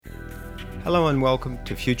Hello and welcome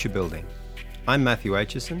to Future Building. I'm Matthew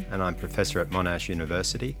Aitchison and I'm Professor at Monash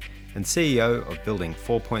University and CEO of Building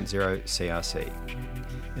 4.0 CRC.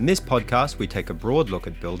 In this podcast, we take a broad look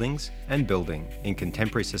at buildings and building in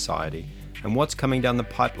contemporary society and what's coming down the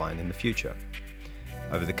pipeline in the future.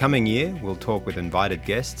 Over the coming year, we'll talk with invited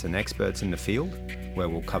guests and experts in the field, where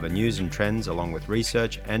we'll cover news and trends along with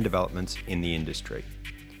research and developments in the industry.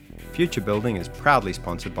 Future Building is proudly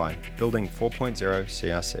sponsored by Building 4.0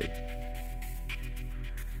 CRC.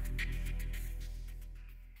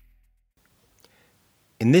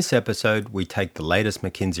 In this episode, we take the latest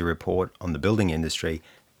McKinsey report on the building industry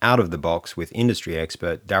out of the box with industry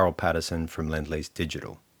expert Daryl Patterson from Lendlease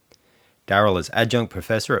Digital. Daryl is adjunct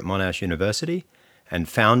professor at Monash University and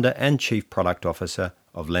founder and chief product officer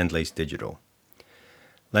of Lendlease Digital.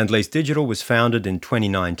 Lendlease Digital was founded in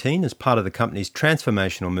 2019 as part of the company's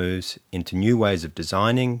transformational moves into new ways of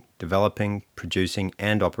designing, developing, producing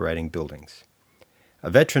and operating buildings.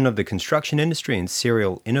 A veteran of the construction industry and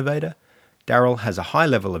serial innovator, Daryl has a high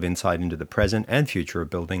level of insight into the present and future of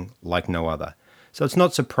building like no other, so it's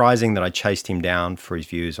not surprising that I chased him down for his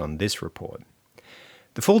views on this report.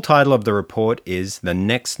 The full title of the report is The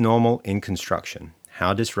Next Normal in Construction: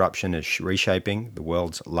 How Disruption is Reshaping the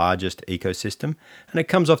World's Largest Ecosystem, and it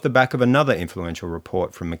comes off the back of another influential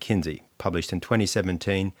report from McKinsey, published in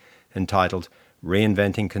 2017, entitled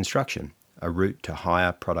Reinventing Construction: A Route to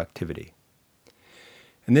Higher Productivity.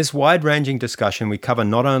 In this wide-ranging discussion, we cover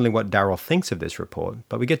not only what Daryl thinks of this report,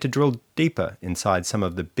 but we get to drill deeper inside some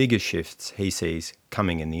of the biggest shifts he sees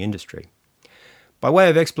coming in the industry. By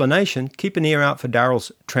way of explanation, keep an ear out for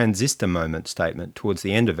Daryl's transistor moment statement towards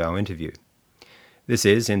the end of our interview. This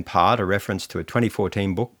is, in part, a reference to a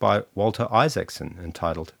 2014 book by Walter Isaacson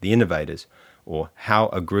entitled The Innovators, or How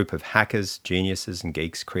a Group of Hackers, Geniuses and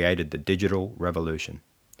Geeks Created the Digital Revolution.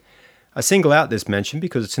 I single out this mention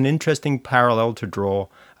because it's an interesting parallel to draw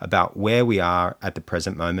about where we are at the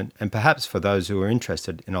present moment, and perhaps for those who are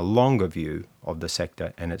interested in a longer view of the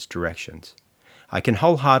sector and its directions. I can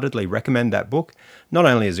wholeheartedly recommend that book, not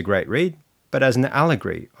only as a great read, but as an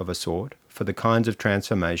allegory of a sort for the kinds of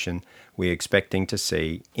transformation we're expecting to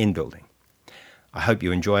see in building. I hope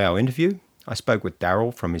you enjoy our interview. I spoke with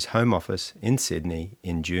Daryl from his home office in Sydney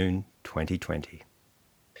in June 2020.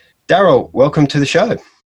 Daryl, welcome to the show.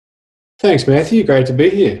 Thanks, Matthew. Great to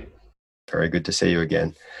be here. Very good to see you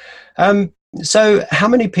again. So how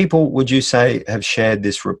many people would you say have shared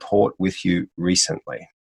this report with you recently?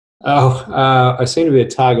 I seem to be a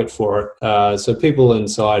target for it. So people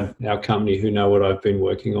inside our company who know what I've been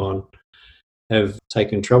working on have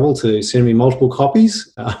taken trouble to send me multiple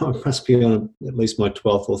copies. I must be on at least my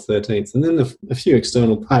 12th or 13th. And then a few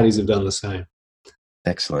external parties have done the same.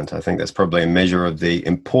 Excellent. I think that's probably a measure of the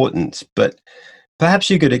importance. But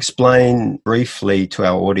perhaps you could explain briefly to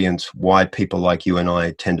our audience why people like you and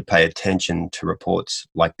I tend to pay attention to reports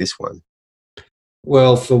like this one.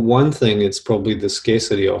 Well, for one thing, it's probably the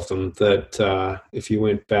scarcity of them, that if you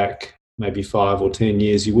went back maybe 5 or 10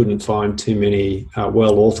 years, you wouldn't find too many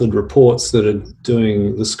well-authored reports that are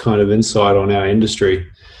doing this kind of insight on our industry.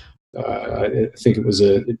 I think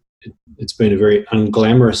it's been a very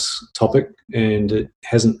unglamorous topic, and it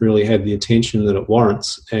hasn't really had the attention that it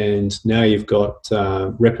warrants. And now you've got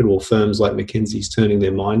reputable firms like McKinsey's turning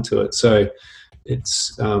their mind to it. So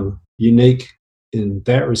it's unique in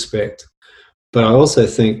that respect. But I also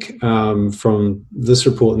think from this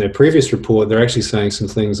report and their previous report, they're actually saying some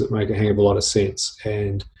things that make a hang of a lot of sense.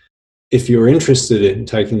 And if you're interested in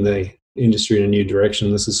taking the industry in a new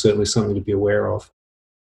direction, this is certainly something to be aware of.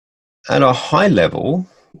 At a high level,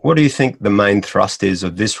 what do you think the main thrust is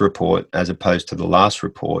of this report as opposed to the last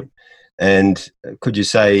report? And could you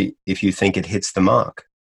say if you think it hits the mark?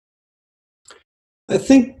 I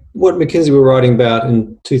think what McKinsey were writing about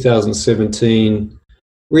in 2017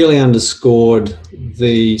 really underscored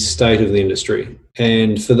the state of the industry.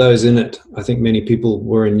 And for those in it, I think many people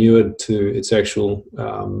were inured to its actual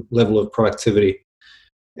level of productivity.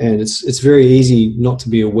 And it's very easy not to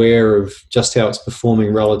be aware of just how it's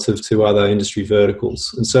performing relative to other industry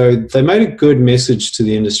verticals. And so they made a good message to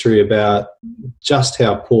the industry about just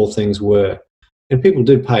how poor things were. And people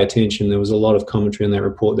did pay attention. There was a lot of commentary in that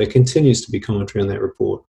report. There continues to be commentary in that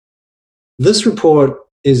report. This report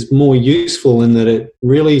is more useful in that it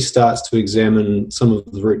really starts to examine some of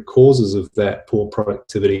the root causes of that poor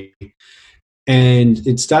productivity. And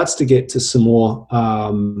it starts to get to some more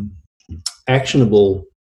actionable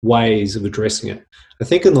ways of addressing it. I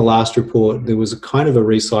think in the last report, there was a kind of a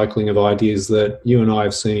recycling of ideas that you and I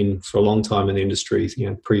have seen for a long time in the industry,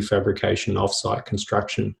 prefabrication, offsite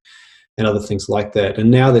construction, and other things like that.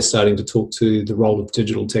 And now they're starting to talk to the role of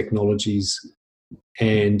digital technologies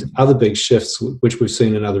and other big shifts which we've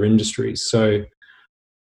seen in other industries. So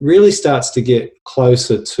really starts to get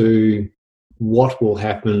closer to what will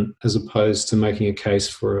happen as opposed to making a case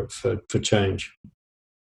for change.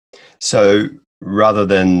 So rather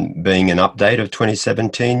than being an update of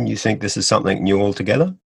 2017, you think this is something new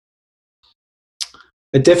altogether?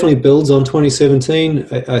 It definitely builds on 2017.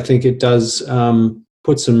 I think it does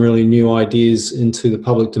put some really new ideas into the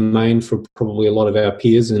public domain for probably a lot of our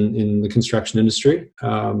peers in the construction industry.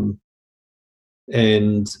 I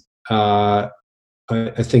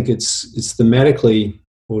think it's thematically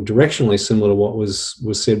or directionally similar to what was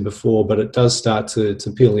said before, but it does start to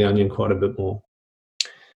peel the onion quite a bit more.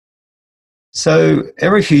 So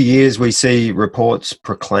every few years we see reports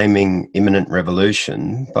proclaiming imminent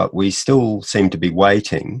revolution, but we still seem to be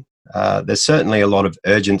waiting. There's certainly a lot of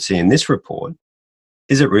urgency in this report.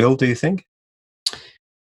 Is it real, do you think?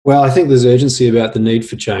 Well, I think there's urgency about the need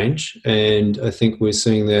for change, and I think we're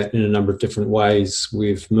seeing that in a number of different ways.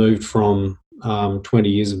 We've moved from 20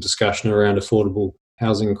 years of discussion around affordable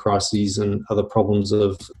housing crises and other problems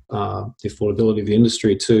of the affordability of the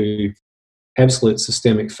industry to absolute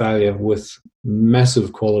systemic failure with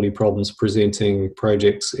massive quality problems presenting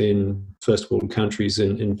projects in first world countries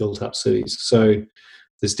in built-up cities. So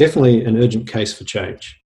there's definitely an urgent case for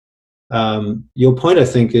change. Your point, I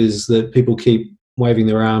think, is that people keep waving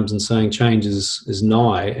their arms and saying change is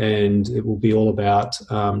nigh and it will be all about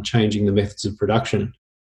changing the methods of production.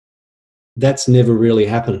 That's never really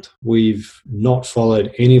happened. We've not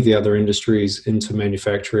followed any of the other industries into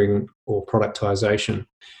manufacturing or productization.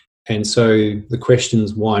 And so the question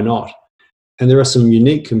is, why not? And there are some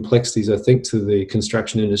unique complexities, I think, to the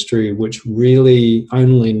construction industry, which really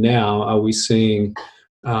only now are we seeing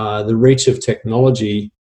the reach of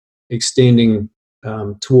technology extending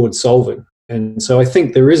towards solving. And so I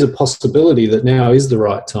think there is a possibility that now is the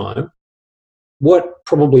right time. What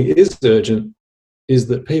probably is urgent is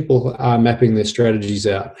that people are mapping their strategies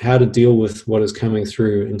out, how to deal with what is coming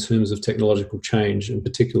through in terms of technological change, and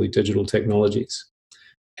particularly digital technologies.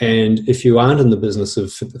 And if you aren't in the business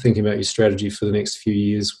of thinking about your strategy for the next few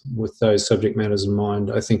years with those subject matters in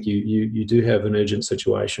mind, I think you do have an urgent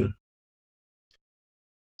situation.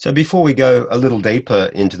 So before we go a little deeper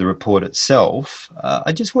into the report itself,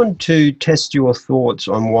 I just want to test your thoughts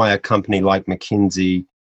on why a company like McKinsey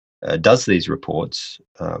does these reports.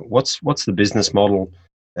 What's the business model,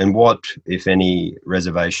 and what, if any,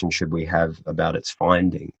 reservation should we have about its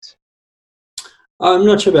findings? I'm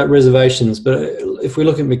not sure about reservations, but if we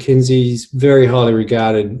look at McKinsey's very highly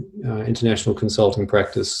regarded international consulting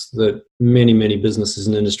practice that many, many businesses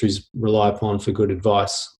and industries rely upon for good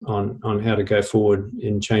advice on how to go forward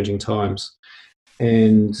in changing times.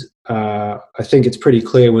 And I think it's pretty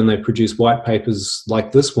clear when they produce white papers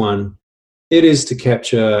like this one, it is to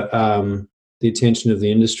capture the attention of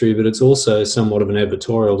the industry, but it's also somewhat of an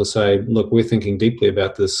advertorial to say, look, we're thinking deeply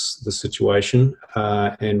about this situation,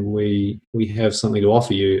 and we have something to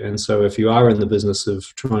offer you. And so if you are in the business of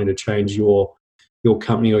trying to change your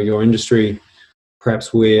company or your industry,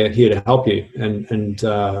 perhaps we're here to help you. And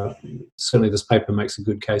certainly this paper makes a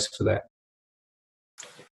good case for that.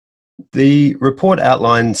 The report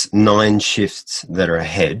outlines 9 shifts that are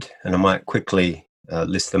ahead, and I might quickly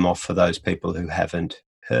list them off for those people who haven't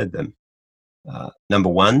heard them. Number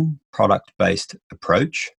 1, product-based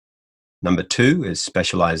approach. Number 2 is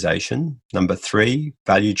specialization. Number 3,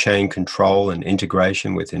 value chain control and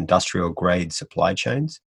integration with industrial-grade supply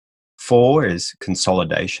chains. 4 is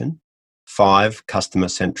consolidation. 5, customer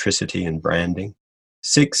centricity and branding.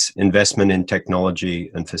 6, investment in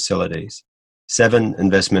technology and facilities. 7,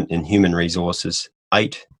 investment in human resources.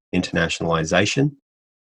 8, internationalization.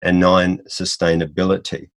 And 9,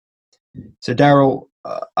 sustainability. So, Daryl,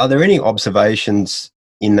 are there any observations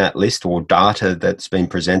in that list or data that's been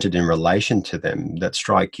presented in relation to them that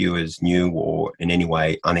strike you as new or in any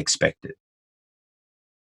way unexpected?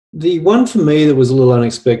 The one for me that was a little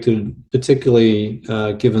unexpected, particularly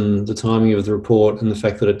given the timing of the report and the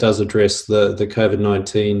fact that it does address the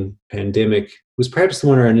COVID-19 pandemic, was perhaps the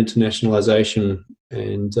one around internationalization.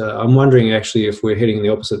 And I'm wondering actually if we're heading in the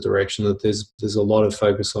opposite direction, that there's a lot of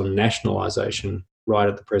focus on nationalization right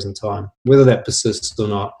at the present time. Whether that persists or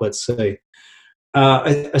not, let's see.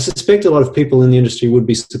 I suspect a lot of people in the industry would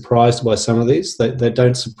be surprised by some of these. They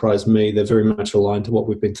don't surprise me. They're very much aligned to what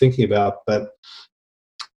we've been thinking about. But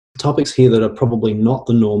topics here that are probably not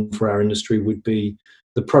the norm for our industry would be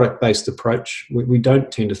the product-based approach. We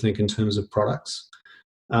don't tend to think in terms of products.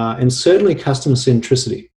 And certainly customer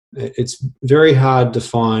centricity. It's very hard to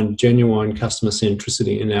find genuine customer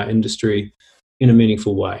centricity in our industry in a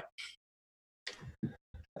meaningful way.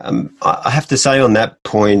 I have to say on that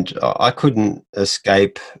point, I couldn't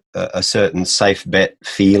escape a certain safe bet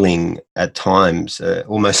feeling at times,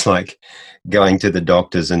 almost like going to the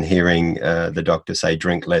doctors and hearing the doctor say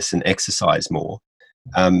drink less and exercise more.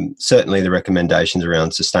 Certainly the recommendations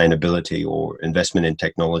around sustainability or investment in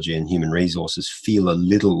technology and human resources feel a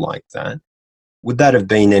little like that. Would that have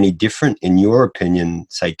been any different, in your opinion,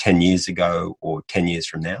 say 10 years ago or 10 years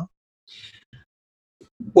from now?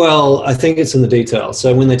 Well, I think it's in the detail.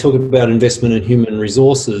 So when they talk about investment in human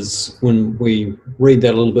resources, when we read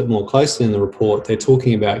that a little bit more closely in the report, they're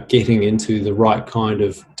talking about getting into the right kind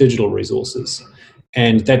of digital resources.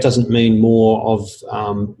 And that doesn't mean more of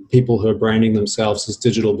people who are branding themselves as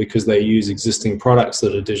digital because they use existing products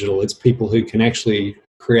that are digital. It's people who can actually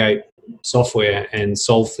create software and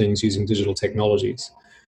solve things using digital technologies.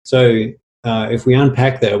 So if we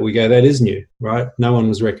unpack that, we go, that is new, right? No one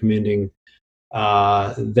was recommending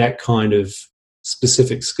that kind of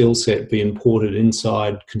specific skill set be imported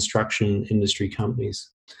inside construction industry companies.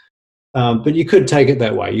 But you could take it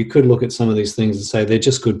that way. You could look at some of these things and say they're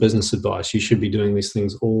just good business advice. You should be doing these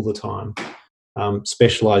things all the time.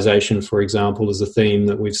 Specialization, for example, is a theme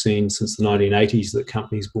that we've seen since the 1980s, that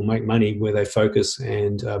companies will make money where they focus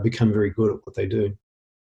and become very good at what they do.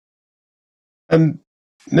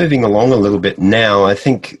 Moving along a little bit now, I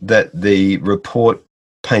think that the report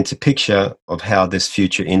paints a picture of how this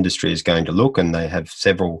future industry is going to look, and they have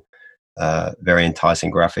several very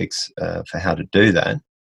enticing graphics for how to do that.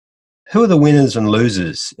 Who are the winners and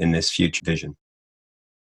losers in this future vision?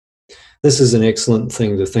 This is an excellent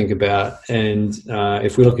thing to think about. And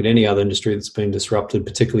if we look at any other industry that's been disrupted,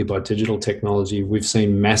 particularly by digital technology, we've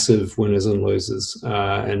seen massive winners and losers.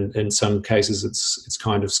 And in some cases, it's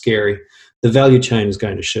kind of scary. The value chain is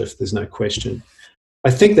going to shift, there's no question. I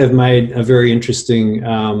think they've made a very interesting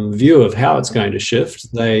view of how it's going to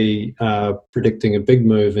shift. They are predicting a big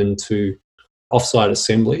move into offsite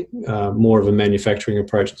assembly, more of a manufacturing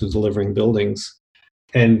approach to delivering buildings.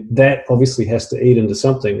 And that obviously has to eat into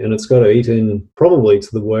something, and it's got to eat in probably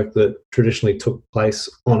to the work that traditionally took place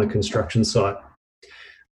on a construction site.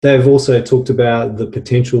 They've also talked about the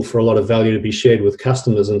potential for a lot of value to be shared with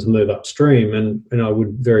customers and to move upstream, and I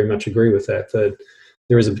would very much agree with that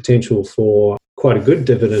there is a potential for quite a good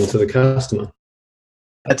dividend to the customer.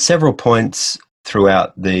 At several points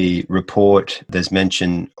throughout the report, there's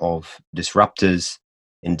mention of disruptors.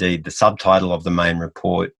 Indeed, the subtitle of the main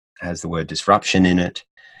report has the word disruption in it.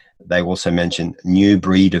 They also mention new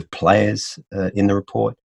breed of players in the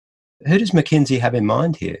report. Who does McKinsey have in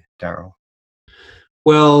mind here, Daryl?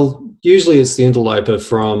 Well, usually it's the interloper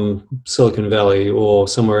from Silicon Valley or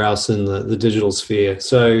somewhere else in the digital sphere.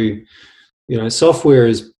 So, software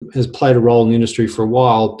has played a role in the industry for a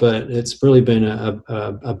while, but it's really been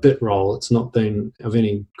a bit role. It's not been of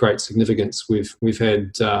any great significance. We've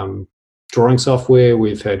had drawing software,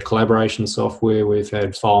 we've had collaboration software, we've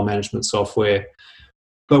had file management software,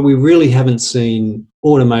 but we really haven't seen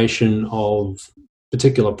automation of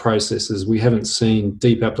particular processes. We haven't seen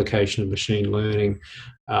deep application of machine learning.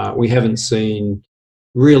 We haven't seen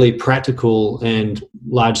really practical and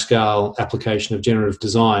large-scale application of generative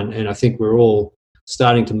design, and I think we're all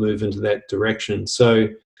starting to move into that direction. So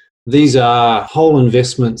these are whole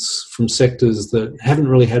investments from sectors that haven't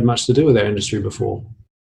really had much to do with our industry before.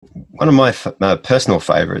 One of my personal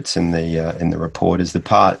favourites in the report is the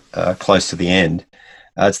part close to the end.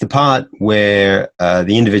 It's the part where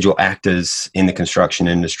the individual actors in the construction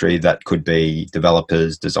industry, that could be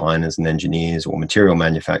developers, designers and engineers, or material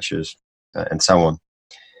manufacturers, and so on.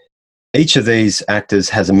 Each of these actors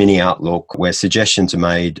has a mini outlook where suggestions are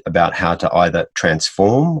made about how to either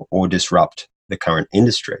transform or disrupt the current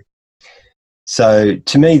industry. So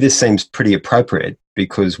to me, this seems pretty appropriate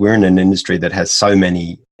because we're in an industry that has so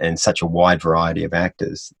many and such a wide variety of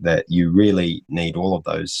actors that you really need all of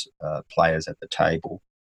those players at the table.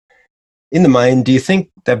 In the main, do you think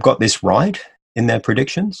they've got this right in their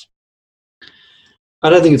predictions? I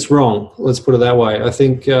don't think it's wrong. Let's put it that way. I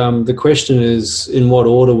think the question is, in what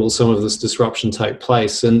order will some of this disruption take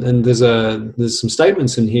place? And there's some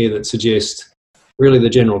statements in here that suggest really the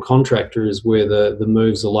general contractor is where the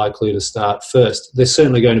moves are likely to start first. They're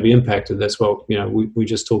certainly going to be impacted. That's what we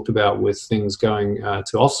just talked about with things going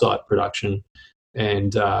to offsite production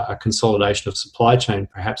and a consolidation of supply chain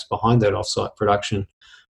perhaps behind that offsite production.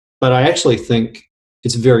 But I actually think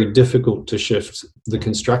it's very difficult to shift the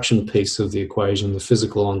construction piece of the equation, the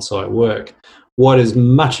physical on-site work. What is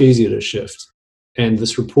much easier to shift, and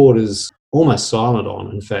this report is almost silent on,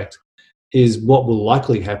 in fact, is what will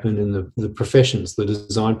likely happen in the professions, the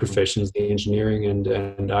design professions, the engineering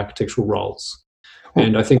and architectural roles. Well,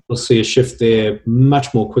 And I think we'll see a shift there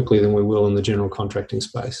much more quickly than we will in the general contracting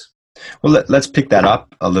space. well, let's pick that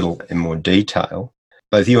up a little in more detail.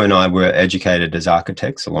 Both you and I were educated as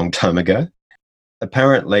architects a long time ago.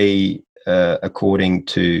 Apparently, according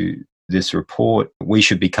to this report, we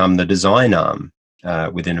should become the design arm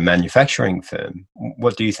within a manufacturing firm.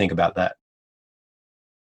 What do you think about that?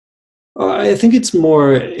 I think it's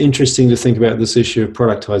more interesting to think about this issue of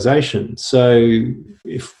productization. So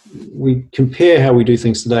if we compare how we do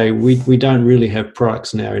things today, we don't really have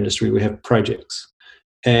products in our industry, we have projects.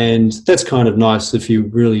 And that's kind of nice if you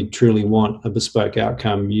really truly want a bespoke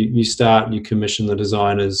outcome. You start, you commission the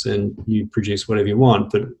designers and you produce whatever you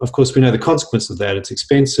want. But of course, we know the consequence of that. It's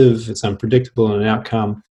expensive, it's unpredictable in an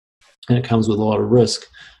outcome, and it comes with a lot of risk.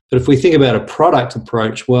 But if we think about a product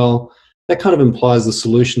approach, well, that kind of implies the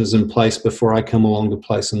solution is in place before I come along to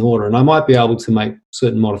place an order. And I might be able to make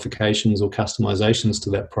certain modifications or customizations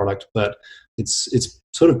to that product, but it's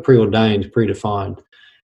sort of preordained, predefined.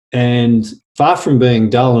 And far from being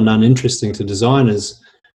dull and uninteresting to designers,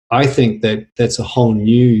 I think that that's a whole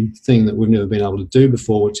new thing that we've never been able to do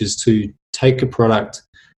before, which is to take a product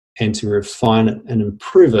and to refine it and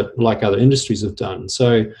improve it like other industries have done.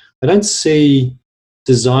 So I don't see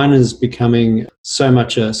designers becoming so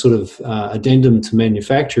much a sort of addendum to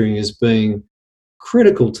manufacturing as being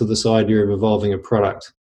critical to this idea of evolving a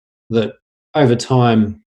product, that over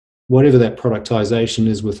time, whatever that productization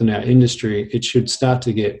is within our industry, it should start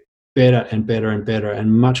to get better and better and better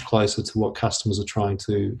and much closer to what customers are trying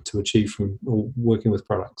to achieve from working with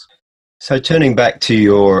products. So turning back to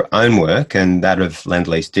your own work and that of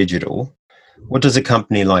Lendlease Digital, what does a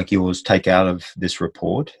company like yours take out of this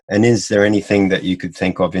report? And is there anything that you could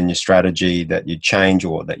think of in your strategy that you'd change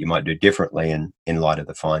or that you might do differently in light of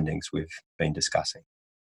the findings we've been discussing?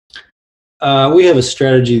 We have a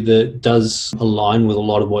strategy that does align with a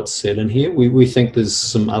lot of what's said in here. We think there's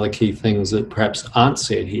some other key things that perhaps aren't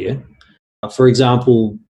said here. For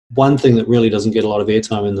example, one thing that really doesn't get a lot of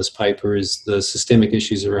airtime in this paper is the systemic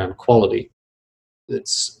issues around quality.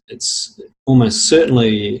 It's almost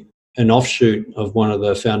certainly an offshoot of one of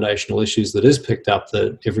the foundational issues that is picked up,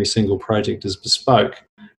 that every single project is bespoke,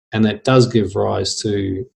 and that does give rise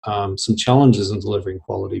to some challenges in delivering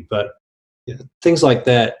quality. But things like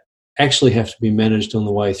that actually have to be managed on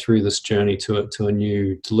the way through this journey to a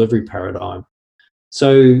new delivery paradigm.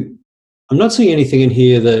 So I'm not seeing anything in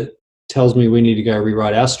here that tells me we need to go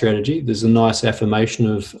rewrite our strategy. There's a nice affirmation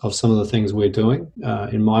of some of the things we're doing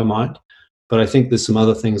in my mind, but I think there's some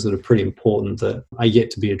other things that are pretty important that are yet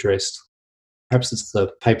to be addressed. Perhaps it's the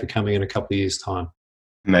paper coming in a couple of years' time.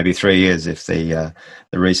 Maybe 3 years if the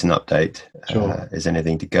recent update is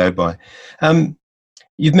anything to go by.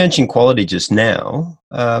 You've mentioned quality just now,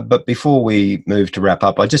 but before we move to wrap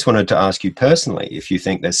up, I just wanted to ask you personally if you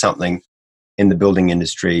think there's something in the building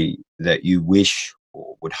industry that you wish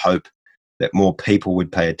or would hope that more people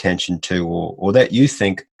would pay attention to, or that you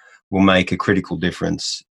think will make a critical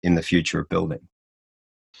difference in the future of building.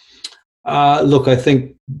 Look, I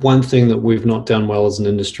think one thing that we've not done well as an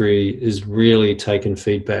industry is really taken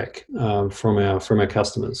feedback from our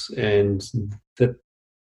customers, and that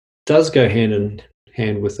does go hand in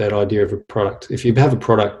hand with that idea of a product. If you have a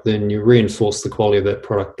product, then you reinforce the quality of that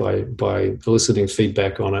product by eliciting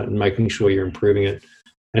feedback on it and making sure you're improving it.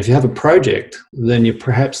 And if you have a project, then you're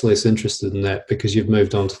perhaps less interested in that because you've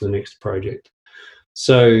moved on to the next project.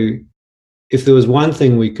 So if there was one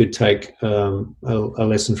thing we could take a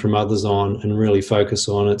lesson from others on and really focus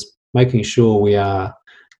on, it's making sure we are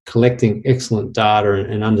collecting excellent data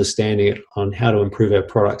and understanding it on how to improve our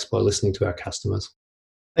products by listening to our customers.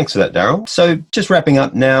 Thanks for that, Daryl. So just wrapping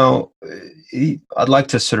up now, I'd like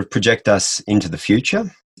to sort of project us into the future.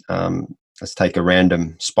 Let's take a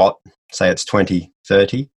random spot, say it's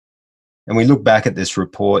 2030, and we look back at this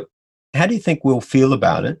report. How do you think we'll feel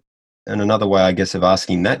about it? And another way, I guess, of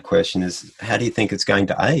asking that question is, how do you think it's going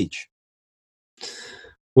to age?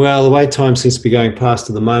 Well, the way time seems to be going past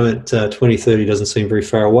at the moment, 2030 doesn't seem very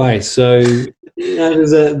far away. So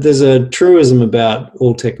there's a truism about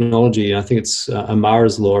all technology, and I think it's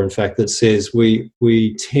Amara's law, in fact, that says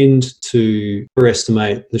we tend to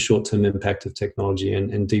overestimate the short-term impact of technology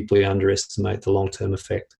and deeply underestimate the long-term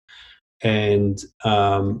effect. And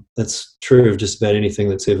that's true of just about anything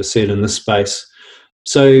that's ever said in this space.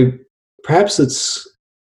 So perhaps it's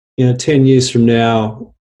 10 years from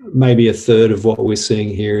now, maybe a third of what we're seeing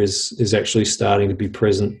here is actually starting to be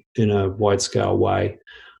present in a wide-scale way.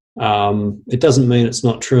 It doesn't mean it's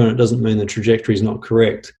not true, and it doesn't mean the trajectory is not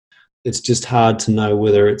correct. It's just hard to know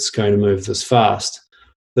whether it's going to move this fast.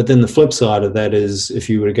 But then the flip side of that is, if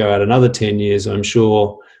you were to go out another 10 years, I'm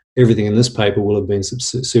sure everything in this paper will have been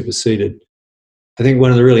superseded. I think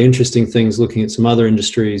one of the really interesting things, looking at some other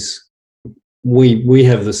industries, we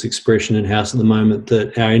have this expression in-house at the moment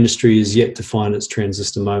that our industry is yet to find its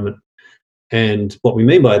transistor moment. And what we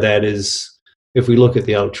mean by that is, if we look at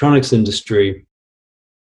the electronics industry,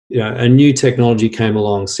 a new technology came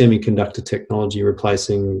along, semiconductor technology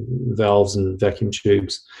replacing valves and vacuum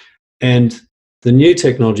tubes. And the new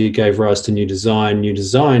technology gave rise to new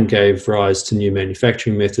design gave rise to new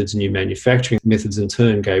manufacturing methods, new manufacturing methods in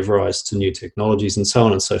turn gave rise to new technologies, and so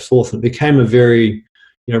on and so forth. And it became a very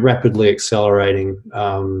rapidly accelerating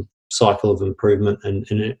cycle of improvement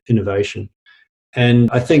and innovation. And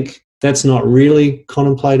I think that's not really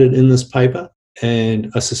contemplated in this paper.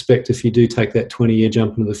 And I suspect if you do take that 20-year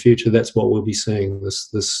jump into the future, that's what we'll be seeing.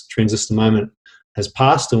 This transistor moment has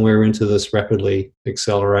passed, and we're into this rapidly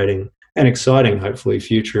accelerating and exciting, hopefully,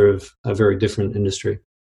 future of a very different industry.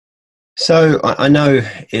 So I know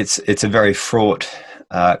it's a very fraught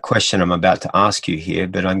question I'm about to ask you here,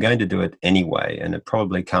 but I'm going to do it anyway, and it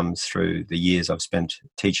probably comes through the years I've spent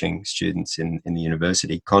teaching students in the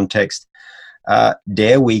university context.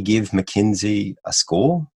 Dare we give McKinsey a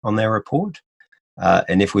score on their report?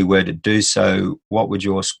 And if we were to do so, what would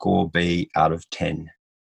your score be out of 10?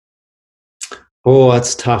 Oh,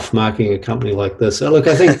 it's tough marking a company like this. Look,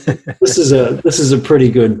 I think this is a pretty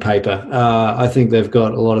good paper. I think they've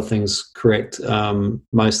got a lot of things correct,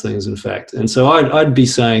 most things, in fact. And so I'd be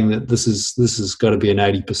saying that this has got to be an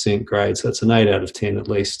 80% grade. So it's an 8 out of 10 at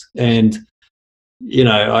least. And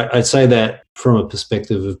I'd say that from a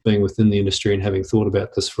perspective of being within the industry and having thought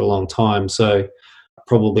about this for a long time. So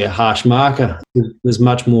probably a harsh marker. There's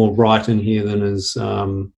much more right in here than is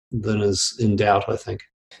in doubt, I think.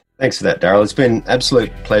 Thanks for that, Daryl. It's been an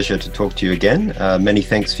absolute pleasure to talk to you again. Many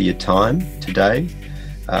thanks for your time today.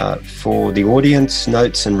 For the audience,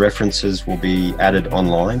 notes and references will be added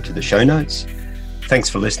online to the show notes. Thanks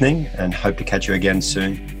for listening, and hope to catch you again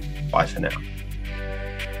soon. Bye for now.